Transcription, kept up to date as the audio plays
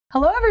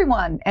Hello,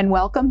 everyone, and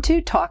welcome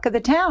to Talk of the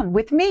Town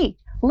with me,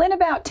 Lynn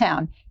About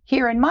Town,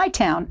 here in my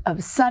town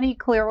of sunny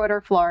Clearwater,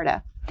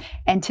 Florida.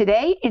 And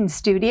today in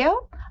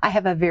studio, I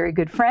have a very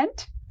good friend,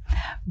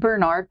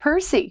 Bernard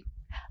Percy.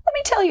 Let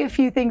me tell you a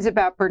few things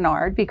about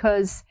Bernard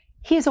because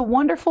he's a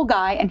wonderful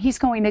guy and he's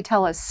going to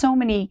tell us so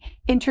many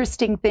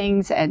interesting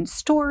things and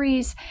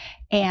stories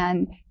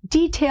and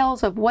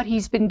details of what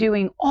he's been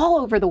doing all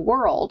over the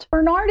world.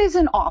 Bernard is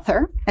an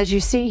author. As you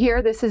see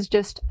here, this is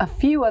just a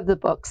few of the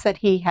books that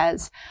he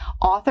has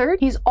authored.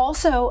 He's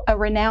also a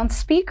renowned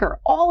speaker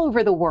all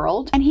over the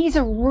world, and he's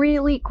a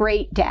really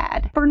great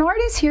dad. Bernard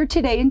is here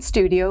today in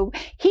studio.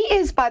 He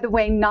is, by the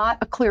way, not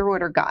a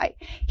Clearwater guy.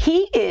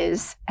 He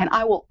is, and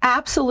I will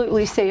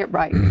absolutely say it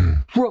right,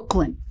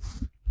 Brooklyn.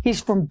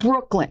 He's from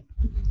Brooklyn.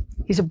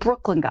 He's a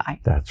Brooklyn guy.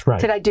 That's right.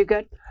 Did I do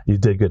good? You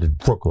did good at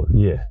Brooklyn,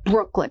 yeah.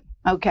 Brooklyn.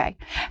 Okay.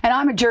 And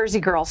I'm a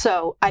Jersey girl,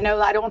 so I know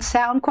I don't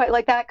sound quite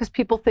like that because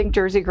people think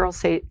Jersey girls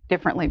say it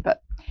differently,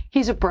 but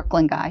he's a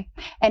Brooklyn guy.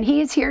 And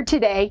he is here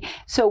today,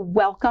 so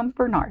welcome,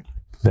 Bernard.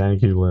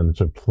 Thank you, Lynn.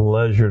 It's a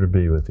pleasure to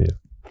be with you.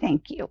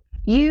 Thank you.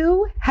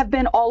 You have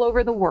been all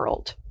over the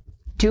world.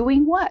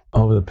 Doing what?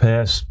 Over the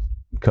past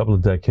couple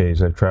of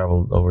decades, I've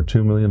traveled over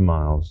 2 million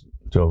miles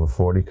to over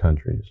 40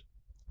 countries.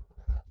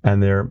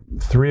 And there are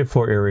 3 or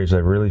 4 areas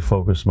I've really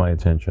focused my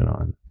attention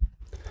on.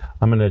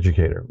 I'm an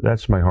educator.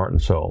 That's my heart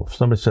and soul. If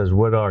somebody says,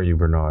 what are you,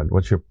 Bernard?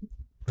 What's your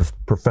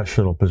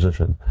professional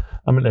position?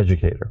 I'm an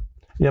educator.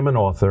 Yeah, I'm an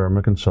author. I'm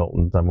a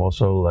consultant. I'm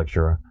also a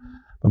lecturer.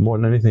 But more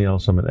than anything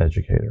else, I'm an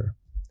educator.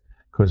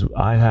 Because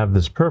I have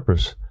this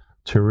purpose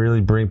to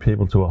really bring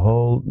people to a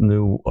whole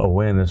new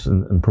awareness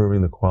in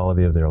improving the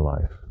quality of their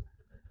life.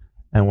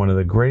 And one of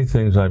the great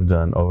things I've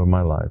done over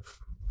my life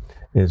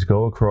is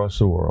go across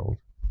the world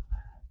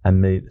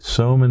and made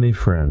so many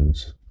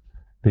friends.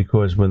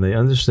 Because when they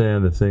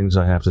understand the things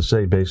I have to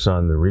say based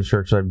on the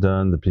research I've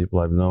done, the people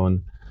I've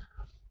known,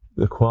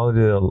 the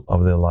quality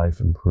of their life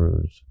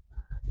improves.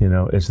 You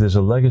know, there's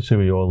a legacy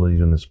we all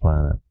leave on this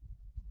planet,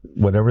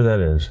 whatever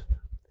that is.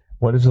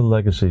 What is a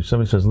legacy? If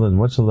somebody says, Lynn,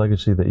 what's a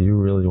legacy that you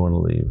really want to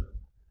leave?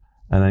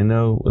 And I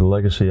know the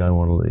legacy I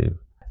want to leave.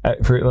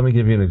 Let me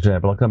give you an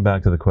example. I'll come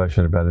back to the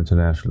question about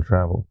international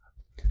travel.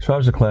 So I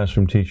was a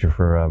classroom teacher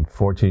for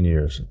 14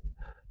 years,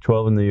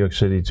 12 in New York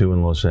City, 2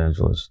 in Los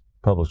Angeles,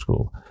 public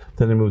school.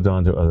 Then I moved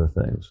on to other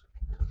things.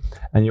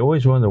 And you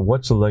always wonder,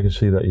 what's the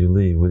legacy that you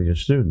leave with your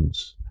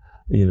students?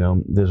 You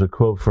know, there's a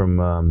quote from,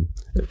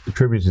 a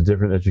tribute to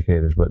different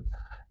educators, but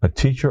a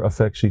teacher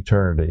affects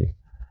eternity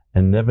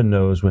and never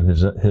knows when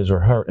his or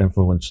her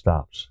influence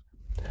stops.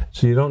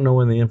 So you don't know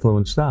when the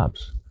influence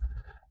stops.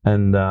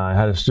 And I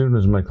had a student who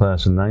was in my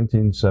class in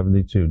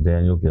 1972,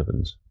 Daniel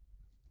Gibbons.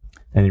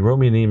 And he wrote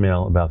me an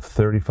email about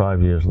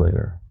 35 years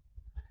later.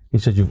 He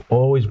said, you've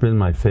always been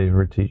my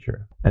favorite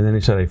teacher. And then he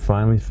said, I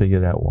finally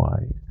figured out why.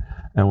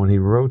 And when he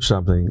wrote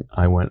something,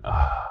 I went,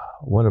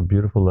 what a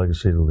beautiful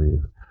legacy to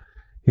leave.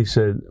 He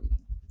said,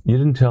 you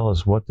didn't tell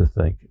us what to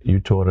think. You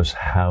taught us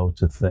how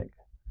to think.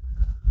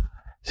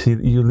 See,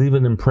 you leave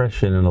an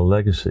impression and a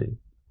legacy.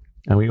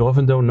 And we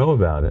often don't know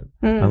about it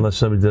unless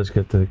somebody does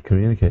get to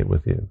communicate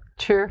with you.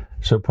 Sure.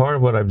 So part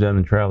of what I've done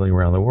in traveling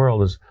around the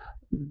world is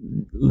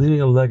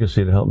leaving a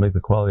legacy to help make the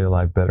quality of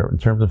life better in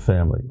terms of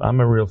family.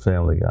 I'm a real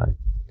family guy.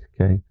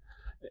 Okay,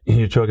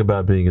 you talk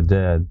about being a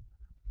dad.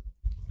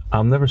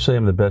 I'll never say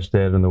I'm the best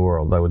dad in the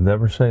world. I would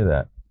never say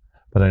that.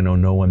 But I know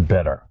no one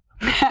better.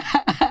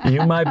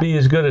 You might be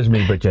as good as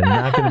me, but you're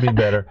not going to be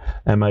better.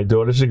 And my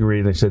daughters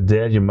agreed. They said,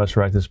 Dad, you must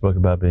write this book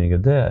about being a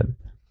dad.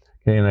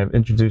 Okay, and I've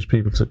introduced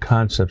people to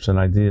concepts and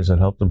ideas that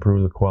help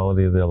improve the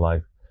quality of their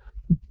life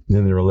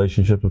and their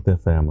relationship with their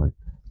family,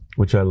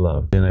 which I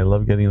love. And I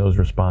love getting those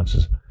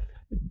responses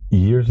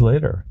years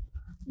later,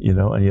 you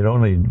know, and you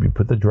don't only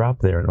put the drop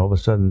there and all of a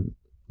sudden,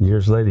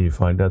 years later, you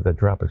find out that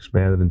drop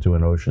expanded into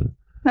an ocean.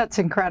 That's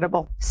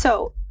incredible.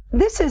 So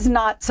this is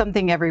not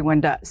something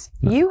everyone does.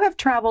 No. You have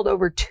traveled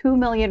over 2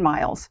 million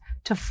miles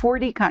to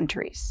 40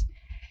 countries.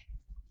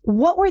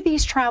 What were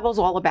these travels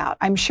all about?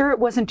 I'm sure it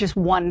wasn't just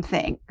one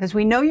thing, because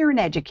we know you're an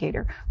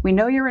educator. We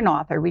know you're an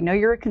author. We know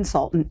you're a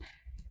consultant.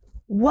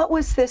 What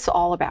was this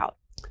all about?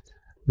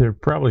 There are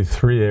probably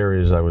 3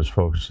 areas I was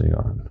focusing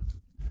on.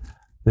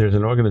 There's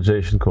an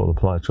organization called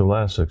Applied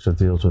Scholastics that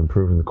deals with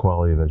improving the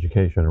quality of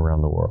education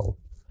around the world.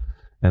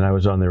 And I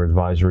was on their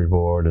advisory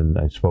board, and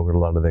I spoke at a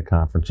lot of their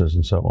conferences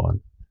and so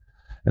on.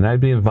 And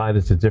I'd be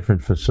invited to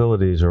different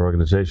facilities or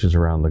organizations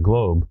around the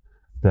globe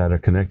that are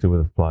connected with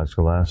Applied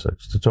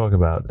Scholastics to talk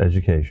about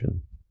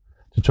education,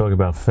 to talk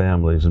about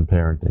families and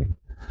parenting,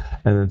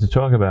 and then to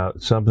talk about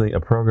a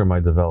program I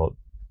developed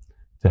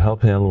to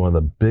help handle one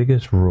of the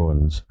biggest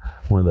ruins,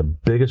 one of the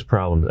biggest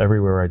problems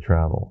everywhere I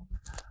travel.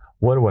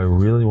 What do I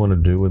really want to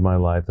do with my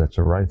life that's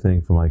the right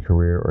thing for my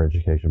career or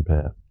education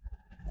path?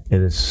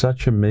 It is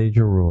such a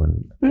major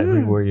ruin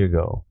everywhere you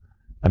go.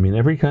 I mean,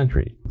 every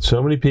country.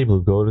 So many people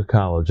who go to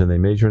college and they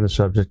major in a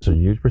subject, a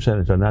huge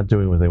percentage are not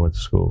doing what they went to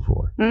school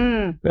for.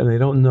 And they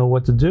don't know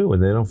what to do,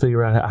 and they don't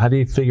figure out, how do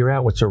you figure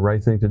out what's the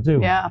right thing to do?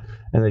 Yeah.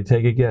 And they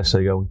take a guess.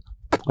 They go,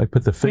 I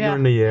put the finger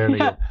in the air and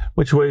I go,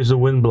 which way is the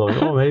wind blowing?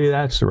 Oh, maybe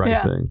that's the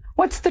right thing.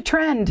 What's the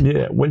trend?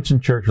 Yeah, Winston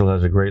Churchill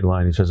has a great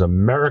line. He says,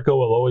 America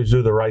will always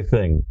do the right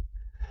thing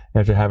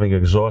after having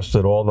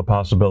exhausted all the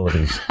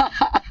possibilities.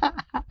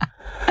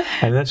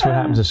 And that's what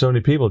happens to so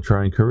many people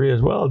trying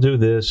careers. Well, I'll do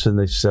this, and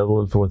they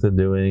settle for what they're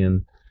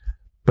doing,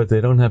 but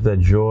they don't have that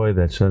joy,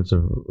 that sense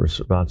of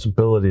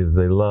responsibility that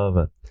they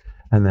love,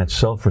 and that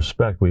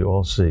self-respect we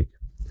all seek.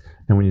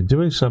 And when you're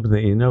doing something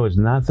that you know is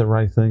not the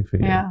right thing for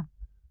you,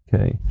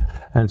 okay.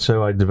 And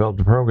so I developed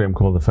a program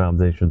called the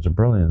Foundations of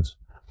Brilliance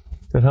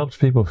that helps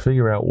people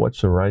figure out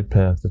what's the right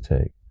path to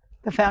take.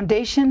 The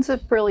Foundations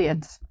of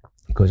Brilliance.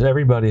 Because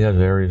everybody has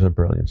areas of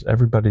brilliance.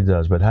 Everybody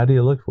does. But how do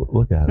you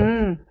look at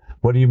it?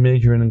 What do you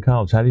major in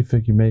college? How do you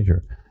pick your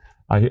major?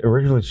 I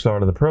originally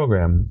started the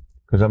program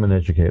because I'm an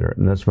educator,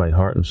 and that's my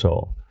heart and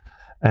soul.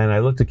 And I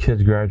looked at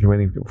kids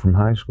graduating from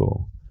high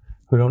school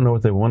who don't know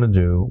what they want to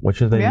do. What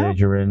should they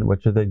major in?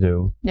 What should they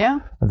do?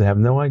 And they have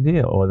no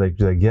idea, or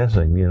they're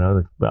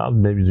guessing, I'll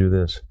maybe do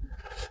this.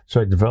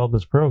 So I developed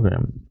this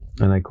program,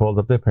 and I called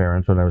up their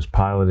parents when I was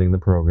piloting the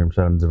program,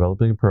 said, I'm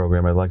developing a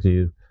program. I'd like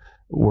to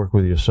work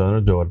with your son or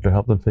daughter to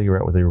help them figure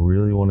out what they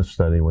really want to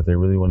study, what they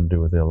really want to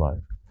do with their life.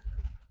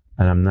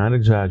 And I'm not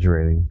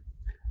exaggerating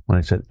when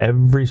I said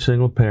every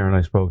single parent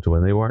I spoke to,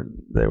 and they were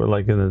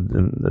like in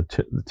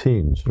the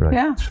teens,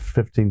 right?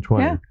 15,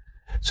 20,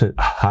 said,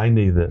 I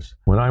need this.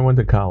 When I went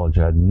to college,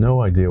 I had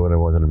no idea what I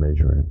wanted to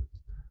major in,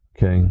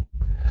 okay?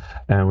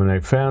 And when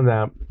I found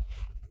out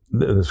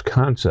this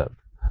concept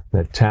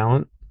that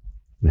talent,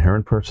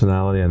 inherent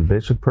personality, and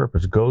basic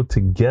purpose go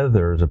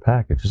together as a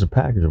package. It's a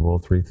package of all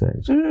three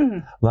things.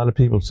 A lot of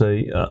people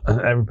say,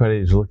 everybody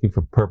is looking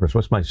for purpose.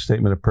 What's my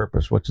statement of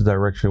purpose? What's the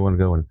direction I want to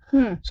go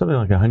in? Something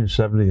like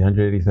 170,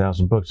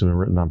 180,000 books have been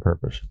written on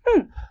purpose.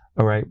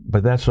 All right,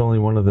 but that's only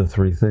one of the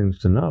three things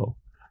to know.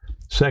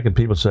 Second,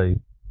 people say,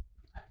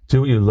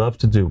 do what you love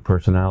to do,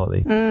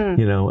 personality, and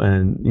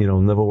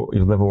you'll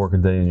never work a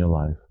day in your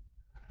life.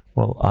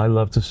 Well, I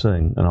love to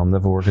sing, and I'll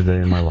never work a day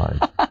in my life.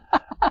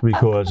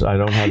 Because I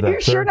don't have that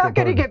You're sure not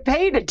going to get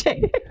paid a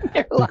day in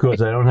your life.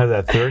 Because I don't have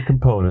that third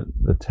component,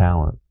 the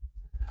talent.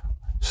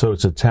 So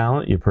it's a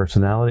talent, your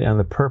personality, and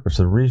the purpose,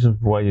 the reason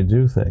why you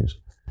do things.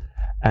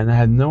 And I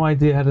had no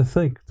idea how to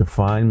think to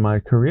find my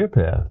career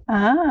path.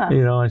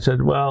 I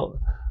said, well,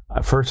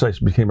 first I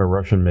became a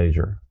Russian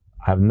major.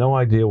 I have no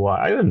idea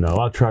why. I didn't know.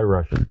 I'll try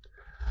Russian.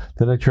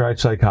 Then I tried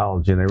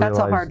psychology, and I realized...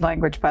 That's a hard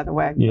language, by the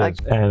way. Yes,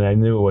 and I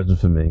knew it wasn't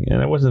for me.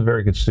 And I wasn't a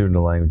very good student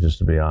of languages,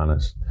 to be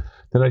honest.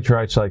 Then I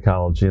tried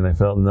psychology, and I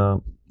felt,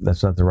 no,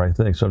 that's not the right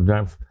thing. So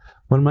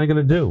what am I going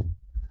to do?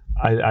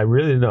 I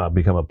really didn't know. I'd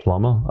become a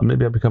plumber. Or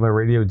maybe I'd become a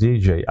radio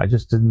DJ. I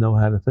just didn't know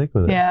how to think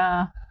with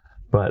it.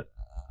 But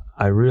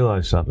I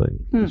realized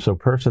something. So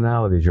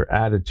personalities, your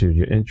attitude,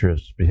 your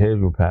interests,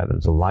 behavioral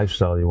patterns, the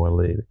lifestyle you want to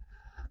lead.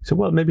 I said,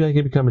 well, maybe I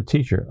can become a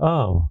teacher.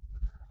 Oh,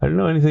 I didn't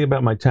know anything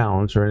about my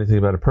talents or anything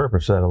about a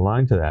purpose that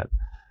aligned to that.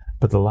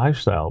 But the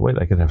lifestyle, wait,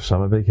 I could have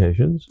summer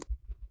vacations,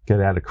 get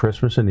out of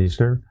Christmas and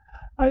Easter.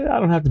 I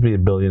don't have to be a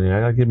billionaire.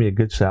 I got to give me a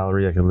good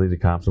salary. I can lead a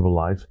comfortable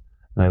life.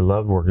 And I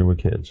love working with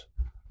kids.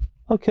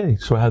 Okay,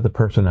 so I had the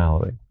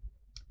personality.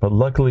 But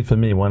luckily for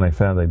me, one, I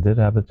found I did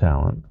have the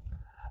talent.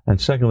 And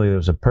secondly, there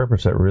was a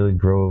purpose that really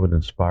drove and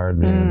inspired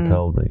me and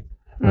impelled me.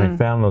 And I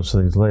found those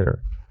things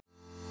later.